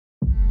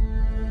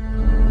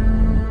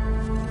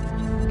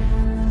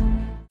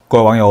各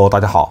位网友，大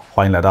家好，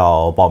欢迎来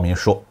到包明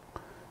说。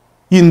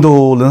印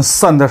度能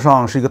算得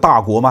上是一个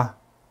大国吗？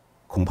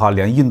恐怕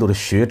连印度的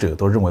学者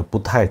都认为不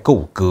太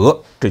够格。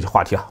这句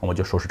话题我们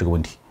就说是这个问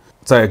题。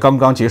在刚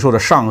刚结束的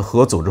上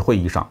合组织会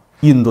议上，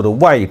印度的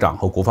外长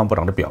和国防部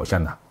长的表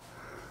现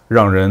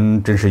让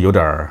人真是有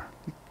点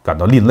感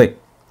到另类。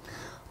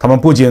他们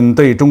不仅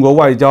对中国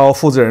外交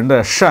负责人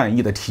的善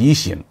意的提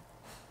醒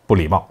不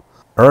礼貌，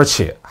而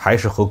且还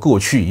是和过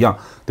去一样，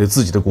对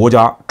自己的国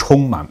家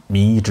充满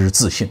迷之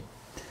自信。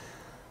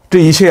这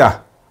一切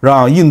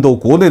让印度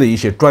国内的一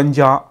些专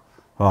家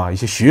一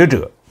些学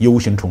者忧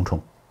心忡忡。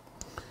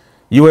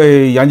一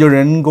位研究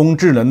人工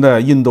智能的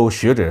印度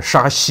学者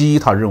沙希，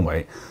他认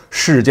为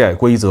世界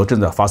规则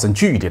正在发生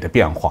剧烈的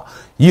变化，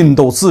印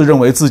度自认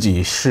为自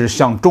己是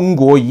像中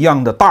国一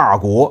样的大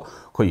国，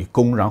可以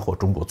公然和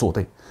中国作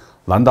对。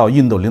难道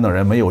印度领导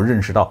人没有认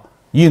识到，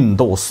印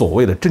度所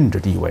谓的政治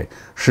地位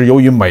是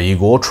由于美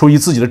国出于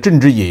自己的政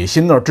治野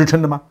心而支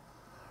撑的吗？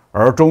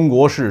而中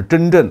国是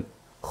真正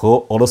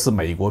和俄罗斯、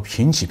美国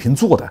平起平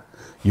坐的，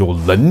有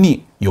能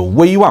力、有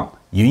威望、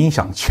影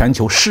响全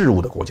球事务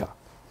的国家。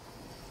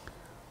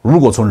如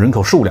果从人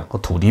口数量和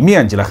土地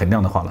面积来衡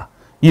量的话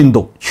印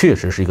度确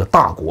实是一个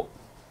大国。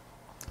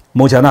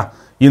目前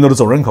印度的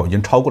总人口已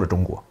经超过了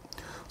中国。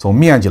从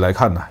面积来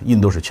看印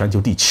度是全球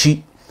第7，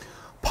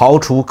刨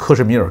除克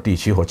什米尔地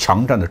区和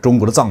强占着中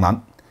国的藏南，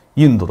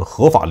印度的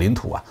合法领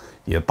土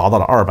也达到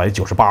了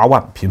298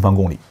万平方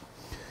公里。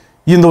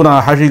印度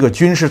还是一个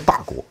军事大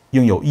国，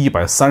拥有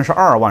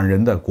132万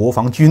人的国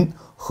防军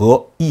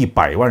和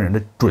100万人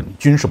的准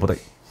军事部队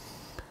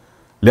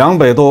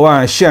，200多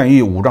万现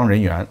役武装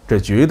人员，这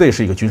绝对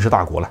是一个军事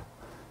大国了。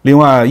另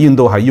外，印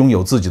度还拥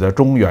有自己的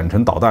中远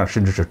程导弹，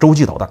甚至是洲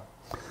际导弹，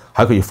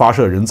还可以发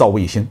射人造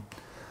卫星，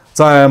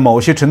在某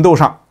些程度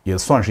上也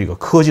算是一个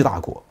科技大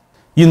国。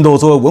印度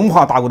作为文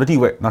化大国的地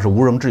位那是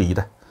毋庸置疑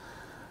的。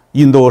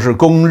印度是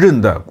公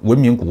认的文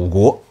明古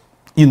国，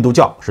印度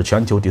教是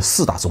全球第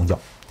4大宗教。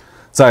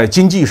在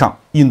经济上，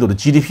印度的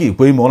GDP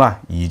规模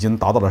已经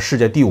达到了世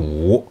界第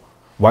5，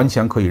完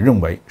全可以认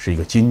为是一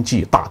个经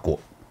济大国。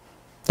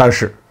但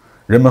是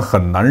人们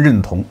很难认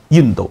同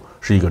印度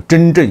是一个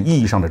真正意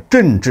义上的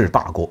政治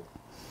大国。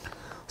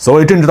所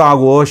谓政治大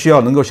国，需要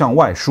能够向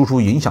外输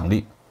出影响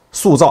力，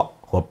塑造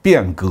和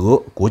变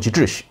革国际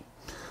秩序。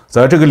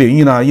在这个领域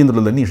印度的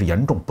能力是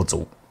严重不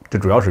足。这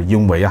主要是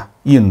因为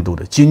印度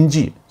的经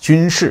济、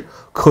军事、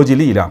科技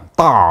力量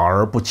大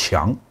而不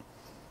强。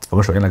我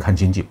们首先来看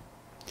经济。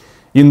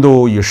印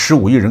度以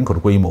15亿人口的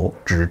规模，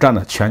只占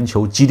了全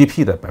球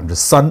GDP 的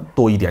3%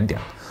多一点点，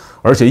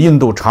而且印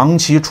度长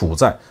期处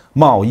在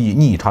贸易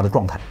逆差的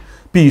状态，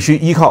必须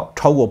依靠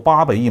超过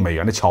800亿美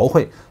元的侨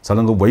汇才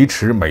能够维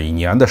持每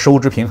年的收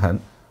支平衡。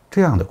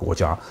这样的国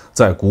家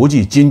在国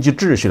际经济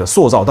秩序的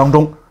塑造当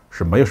中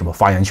是没有什么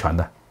发言权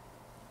的。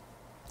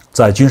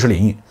在军事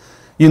领域，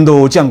印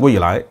度建国以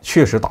来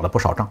确实打了不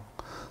少仗，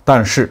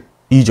但是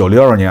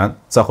1962年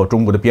在和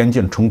中国的边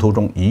境冲突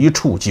中一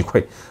触即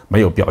溃，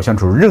没有表现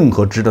出任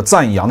何值得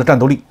赞扬的战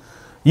斗力。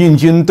印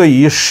军对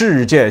于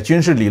世界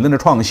军事理论的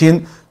创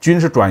新、军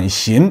事转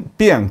型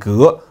变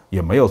革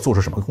也没有做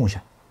出什么贡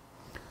献。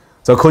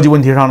在科技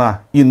问题上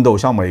印度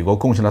向美国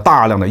贡献了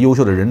大量的优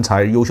秀的人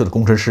才、优秀的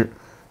工程师，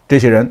这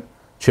些人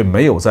却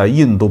没有在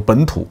印度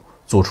本土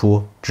做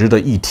出值得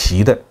一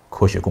提的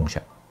科学贡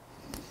献。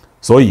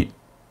所以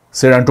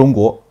虽然中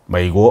国、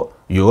美国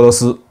与俄罗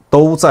斯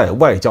都在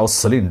外交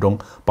辞令中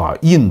把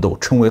印度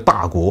称为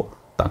大国，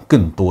但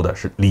更多的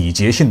是礼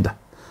节性的。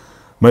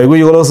美国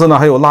与俄罗斯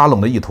还有拉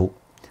拢的意图。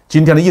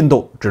今天的印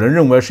度只能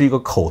认为是一个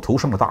口头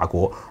上的大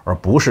国，而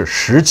不是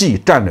实际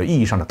战略意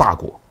义上的大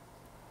国。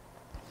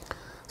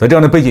在这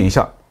样的背景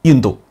下，印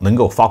度能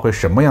够发挥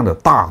什么样的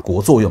大国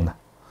作用呢？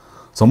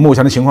从目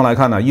前的情况来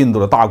看印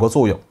度的大国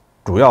作用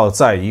主要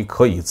在于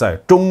可以在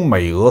中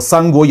美俄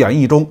3国演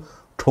义中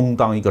充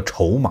当一个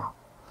筹码。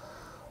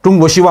中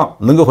国希望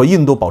能够和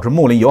印度保持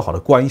睦邻友好的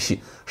关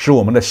系，使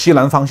我们的西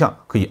南方向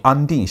可以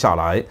安定下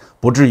来，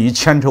不至于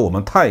牵扯我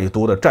们太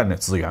多的战略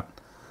资源。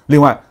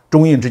另外，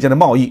中印之间的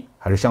贸易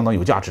还是相当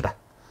有价值的。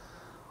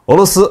俄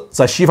罗斯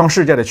在西方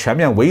世界的全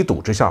面围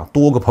堵之下，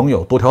多个朋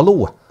友多条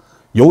路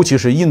尤其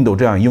是印度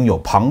这样拥有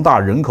庞大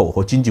人口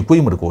和经济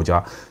规模的国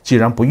家，既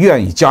然不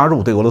愿意加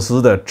入对俄罗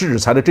斯的制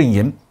裁的阵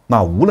营，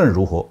那无论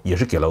如何也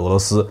是给了俄罗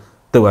斯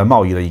对外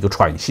贸易的一个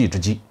喘息之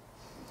机。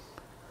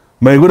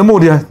美国的目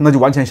的那就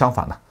完全相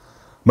反了。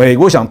美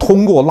国想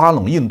通过拉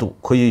拢印度，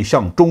可以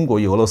向中国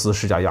与俄罗斯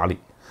施加压力。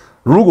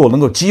如果能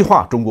够激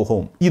化中国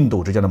和印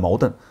度之间的矛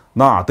盾，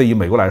那对于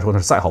美国来说那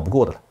是再好不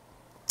过的了。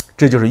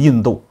这就是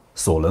印度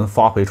所能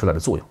发挥出来的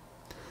作用。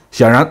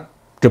显然，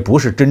这不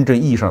是真正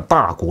意义上的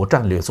大国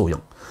战略作用，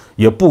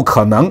也不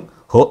可能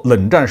和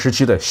冷战时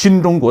期的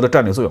新中国的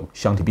战略作用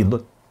相提并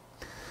论。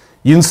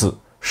因此，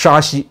沙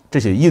希这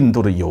些印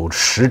度的有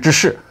识之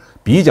士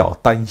比较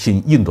担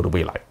心印度的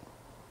未来。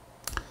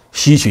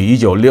吸取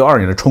1962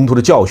年的冲突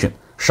的教训，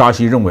沙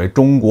希认为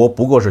中国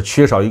不过是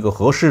缺少一个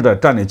合适的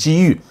战略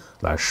机遇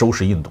来收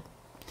拾印度。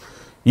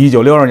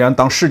1962年，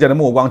当世界的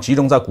目光集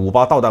中在古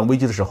巴导弹危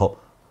机的时候，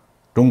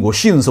中国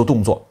迅速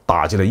动作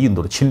打击了印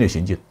度的侵略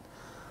行径，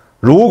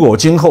如果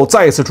今后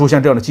再次出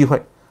现这样的机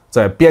会，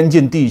在边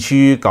境地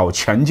区搞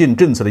前进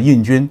政策的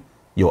印军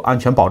有安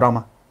全保障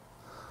吗？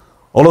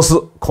俄罗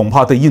斯恐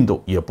怕对印度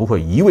也不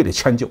会一味的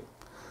迁就。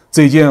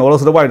最近，俄罗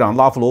斯的外长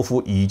拉夫罗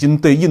夫已经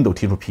对印度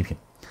提出批评，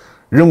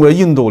认为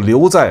印度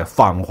留在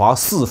反华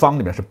四方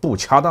里面是不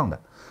恰当的。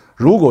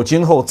如果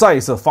今后再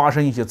次发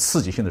生一些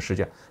刺激性的事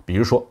件，比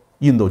如说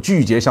印度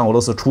拒绝向俄罗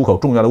斯出口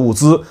重要的物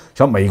资，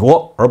向美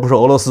国而不是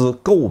俄罗斯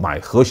购买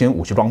核心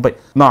武器装备，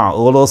那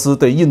俄罗斯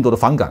对印度的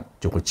反感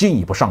就会进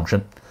一步上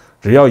升。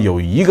只要有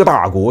一个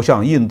大国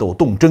向印度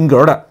动真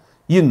格的，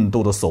印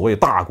度的所谓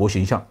大国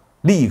形象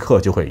立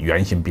刻就会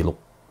原形毕露。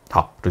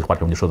好，这期话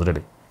题我们就说到这里。